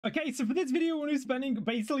Okay, so for this video, we're going to be spending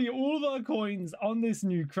basically all of our coins on this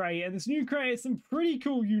new crate. And this new crate has some pretty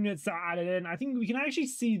cool units that are added in. I think we can actually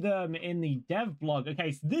see them in the dev blog.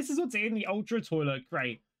 Okay, so this is what's in the Ultra Toilet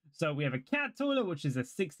crate. So we have a cat toilet, which is a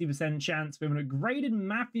 60% chance. We have an upgraded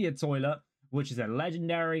Mafia toilet, which is a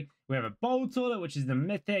legendary. We have a bowl toilet, which is the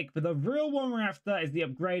mythic. But the real one we're after is the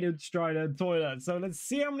upgraded Strider toilet. So let's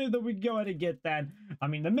see how many that we go ahead and get then. I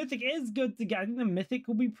mean, the mythic is good to get. I think the mythic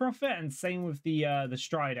will be profit, and same with the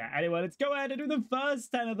Strider. Anyway, let's go ahead and do the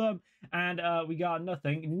first 10 of them. And we got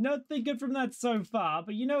nothing good from that so far.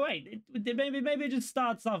 But you know, wait, maybe it just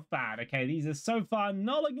starts off bad. Okay, these are so far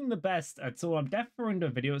not looking the best at all. I'm definitely doing a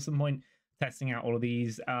video at some point testing out all of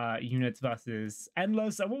these units versus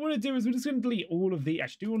endless. And what we're going to do is we're just going to delete all of the...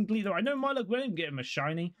 Actually, do want to delete them. I know my luck, we didn't get him a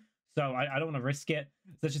shiny, so I don't want to risk it.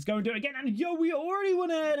 So let's just go and do it again. And yo, we already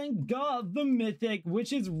went ahead and got the mythic,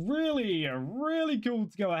 which is really cool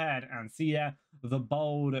to go ahead and see the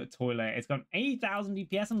bold toilet. It's got 8,000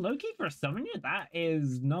 DPS, and low-key for a summon unit, that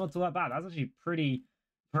is not all that bad. That's actually pretty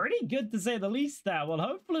good to say the least there. Well,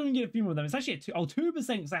 hopefully we can get a few more of them. It's actually a 2%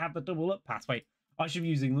 because I have the double up pass. Wait, I should be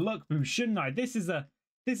using luck boost, shouldn't I? This is a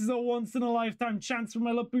once in a lifetime chance where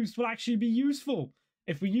my luck boost will actually be useful.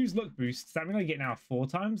 If we use luck boost, does that mean I get now 4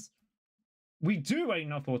 times? We do, wait,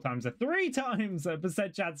 not 4 times, a 3 times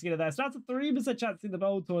percent chance to get it there. So that's a 3% chance to get the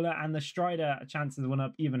bowl toilet, and the Strider chances went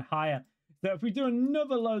up even higher. So if we do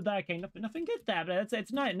another load there, okay, nothing good there, but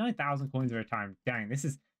it's 9,000 coins at a time. Dang, it's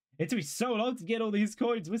going to be so long to get all these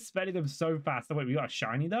coins. We're spending them so fast. Oh, wait, we got a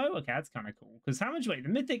shiny though? Okay, that's kind of cool. Because how much, wait, the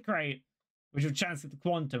mythic crate, which have chance at the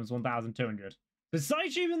quantum is 1,200.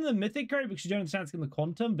 Besides even the mythic crate, because you don't have a chance to get the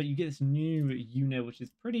quantum, but you get this new unit, which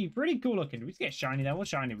is pretty cool looking. Do we just get a shiny there? What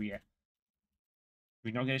shiny we get?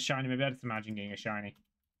 We not get a shiny? Maybe I just imagine getting a shiny.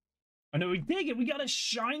 Oh no, we did get. We got a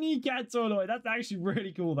shiny cat toilet. That's actually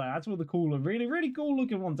really cool there. That's one of the cooler, really cool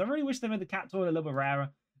looking ones. I really wish they made the cat toilet a little bit rarer.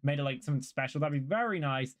 Made it like something special. That'd be very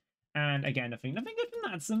nice. And again, nothing good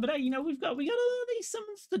from that summon. But hey, you know, we got a lot of these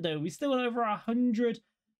summons to do. We still have over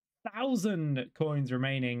 100,000 coins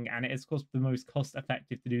remaining, and it is of course the most cost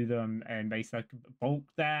effective to do them in basic bulk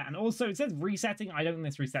there. And also it says resetting. I don't think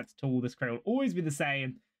this resets at all. This crate will always be the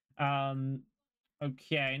same.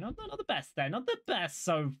 Okay, not the best there, not the best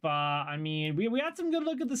so far. I mean, we had some good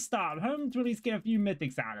luck at the start. I'm hoping to at least get a few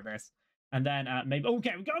mythics out of this, and then maybe,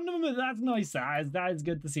 okay, we got another mythic. That's nice. That is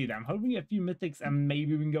good to see them. Hoping we get a few mythics, and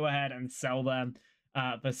maybe we can go ahead and sell them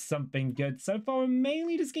for something good. So far, we're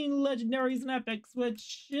mainly just getting legendaries and epics,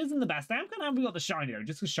 which isn't the best. I'm kind of happy we got the shiny though,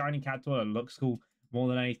 just because shiny cat toilet looks cool more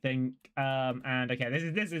than anything. And okay,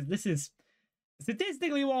 this is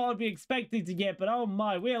statistically what I'd be expecting to get, but oh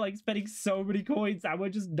my, we're like spending so many coins and we're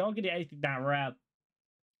just not getting anything that rare.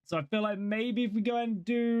 So I feel like maybe if we go and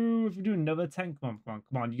if we do another 10, come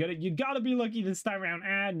on, you gotta be lucky this time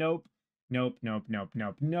around. Nope. I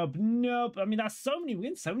mean, that's so many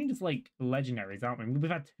wins, so many just like legendaries, aren't we? We've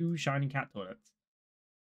had 2 shiny cat toilets.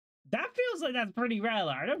 That feels like that's pretty rare.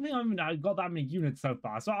 I don't think I've got that many units so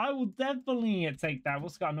far, so I will definitely take that. We've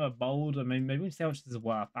also got another bold. I mean, maybe we'll see how much this is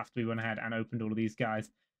worth after we went ahead and opened all of these guys.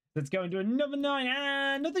 Let's go and do another 9,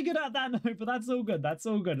 and nothing good at that 9, but that's all good. That's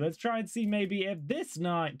all good. Let's try and see maybe if this 10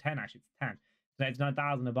 actually, it's 10. So it's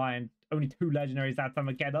 9,000 to buy, and only 2 legendaries that time.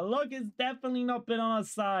 Okay, the luck has definitely not been on our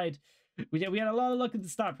side. We had a lot of luck at the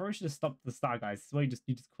start. Probably should have stopped at the start, guys. So you just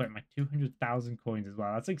quit my 200,000 coins as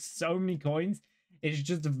well. That's like so many coins. It's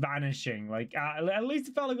just vanishing. Like at least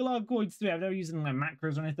it felt like a lot of coins to me. I've never used them like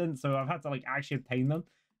macros or anything, so I've had to like actually obtain them.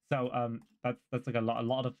 So that's like a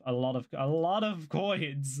lot of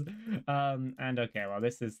coins. And okay, well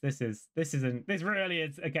this really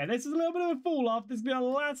is okay. This is a little bit of a fall off. This will be our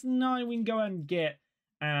last 9 we can go and get.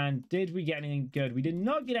 And did we get anything good? We did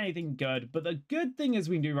not get anything good, but the good thing is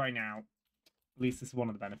we can do right now, at least this is one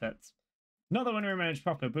of the benefits. Not that when we manage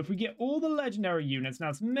profit, but if we get all the legendary units, now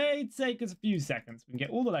it may take us a few seconds. We can get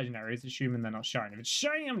all the legendaries, assuming they're not shiny. If it's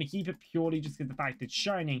shiny, I'm going to keep it purely just because the fact it's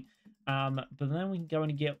shiny. But then we can go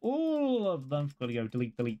and get all of them. We've got to go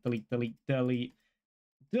delete.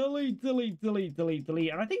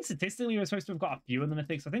 And I think statistically we're supposed to have got a few of the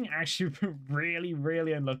mythics. I think actually we're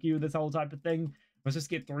really unlucky with this whole type of thing. We're supposed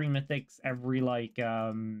to get 3 mythics every like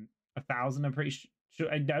 1,000. I'm pretty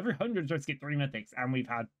sure every 100 we're supposed to get 3 mythics, and we've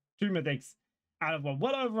had 2 mythics out of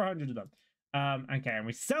well over 100 of them. Okay, and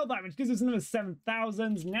we sell that, which gives us another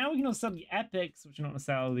 7,000. Now we can also sell the epics, which are not going to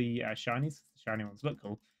sell the shinies. The shiny ones look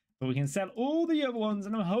cool, but we can sell all the other ones,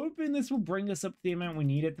 and I'm hoping this will bring us up to the amount we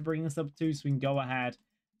need it to bring us up to, so we can go ahead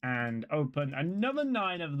and open another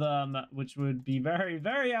 9 of them, which would be very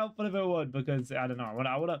helpful if it would, because I don't know,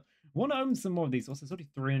 I Want to own some more of these. Also, it's only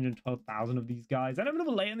 312,000 of these guys. And I'm a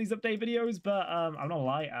little late on these update videos, but I'm not gonna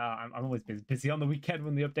lie, I'm always busy on the weekend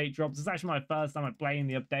when the update drops. It's actually my first time playing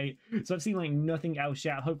the update, so I've seen like nothing else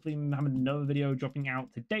yet. Hopefully I'm having another video dropping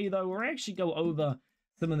out today though, where I actually go over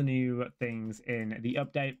some of the new things in the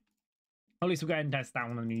update. At least we'll go ahead and test out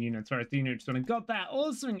one of the new units. Whereas the units when I got that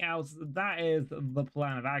or something else, that is the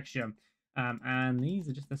plan of action. And these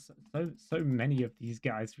are just so many of these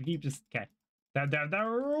guys. We keep just okay.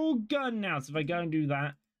 They're all gone now. So if I go and do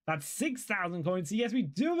that, that's 6,000 coins. So yes, we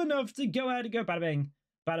do have enough to go ahead and go bada bing,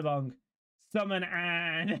 bada bong, summon,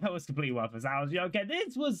 and that was completely worthless. Okay,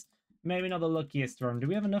 this was maybe not the luckiest run. Do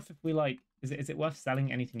we have enough if we like? Is it worth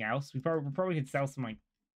selling anything else? We probably could sell some like.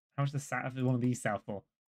 How much does one of these sell for?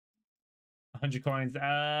 100 coins.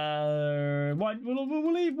 What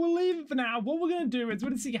we'll leave it for now. What we're gonna do is we're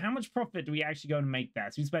gonna see how much profit do we actually go and make there.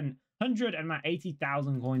 So we spend 100 and about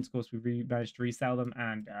 80,000 coins. Of course, we managed to resell them.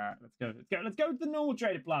 And let's go to the normal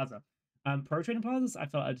trading plaza. Pro trading plazas, I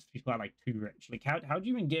felt I'd just be like too rich. Like how do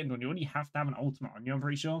you even get into one? You only have to have an ultimate on you, I'm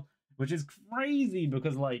pretty sure, which is crazy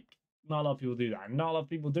because like not a lot of people do that. Not a lot of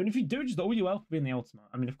people do. And if you do, just all your wealth will be in the ultimate.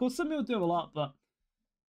 I mean, of course, some people do a lot, but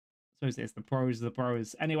so it's the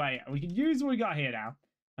pros. Anyway, we can use what we got here now.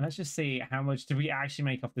 And let's just see how much do we actually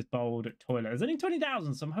make off this bold toilet. There's only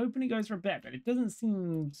 20,000, so I'm hoping it goes for a bit, but it doesn't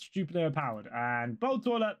seem stupidly overpowered. And bold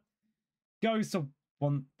toilet goes to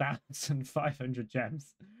 1,500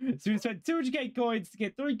 gems. So we spent 200k coins to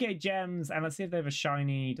get 3k gems. And let's see if they have a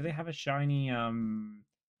shiny. Do they have a shiny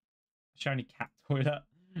cat toilet?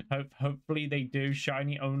 Hopefully they do.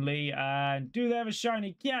 Shiny only. And do they have a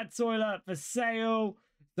shiny cat toilet for sale?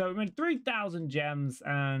 So we made 3,000 gems,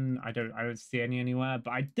 and I don't see any anywhere,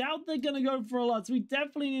 but I doubt they're gonna go for a lot. So we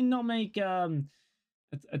definitely need not make at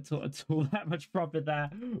all that much profit there.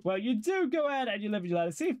 Well, you do go ahead and you live your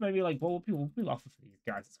life. See if maybe like what will people offer for these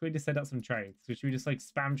guys. Let's go to set up some trades. So should we just like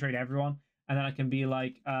spam trade everyone, and then I can be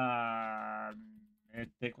like what's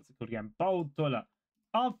it called again? Bold toilet.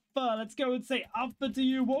 Offer. Let's go and say offer to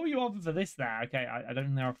you. What will you offer for this there? Okay, I don't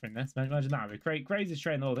think they're offering this. Imagine that. We're craziest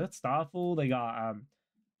trade in the world. They got Starfall. They got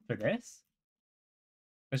for this.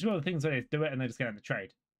 There's one of the things where they do it and they just get in the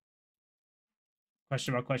trade.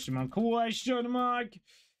 Question mark, question mark, question mark.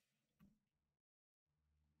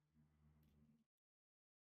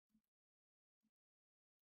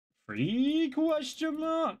 Free question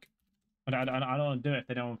mark. I don't want to do it if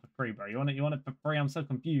they don't want it for free, bro. You want it for free? I'm so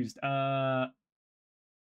confused. I'm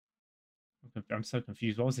so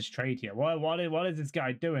confused. What was this trade here? What is this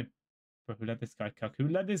guy doing? Bro, who let this guy cook? Who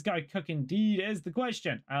let this guy cook? Indeed is the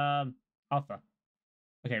question. Offer.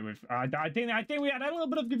 Okay, I think we had a little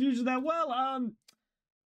bit of confusion there. Well,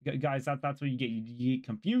 guys, that's where you get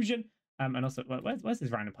confusion. And also, where's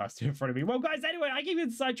this random person in front of me? Well, guys, anyway, I give you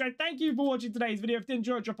the sidetrack. Thank you for watching today's video. If you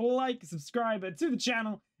enjoyed, drop a like, subscribe to the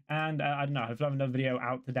channel. And I don't know, hopefully I have another video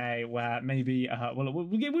out today where maybe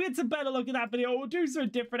we'll get some better look at that video. We'll do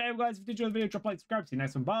something different. Anyway, guys, if you enjoyed the video, drop a like, subscribe. See you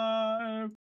next one. Bye.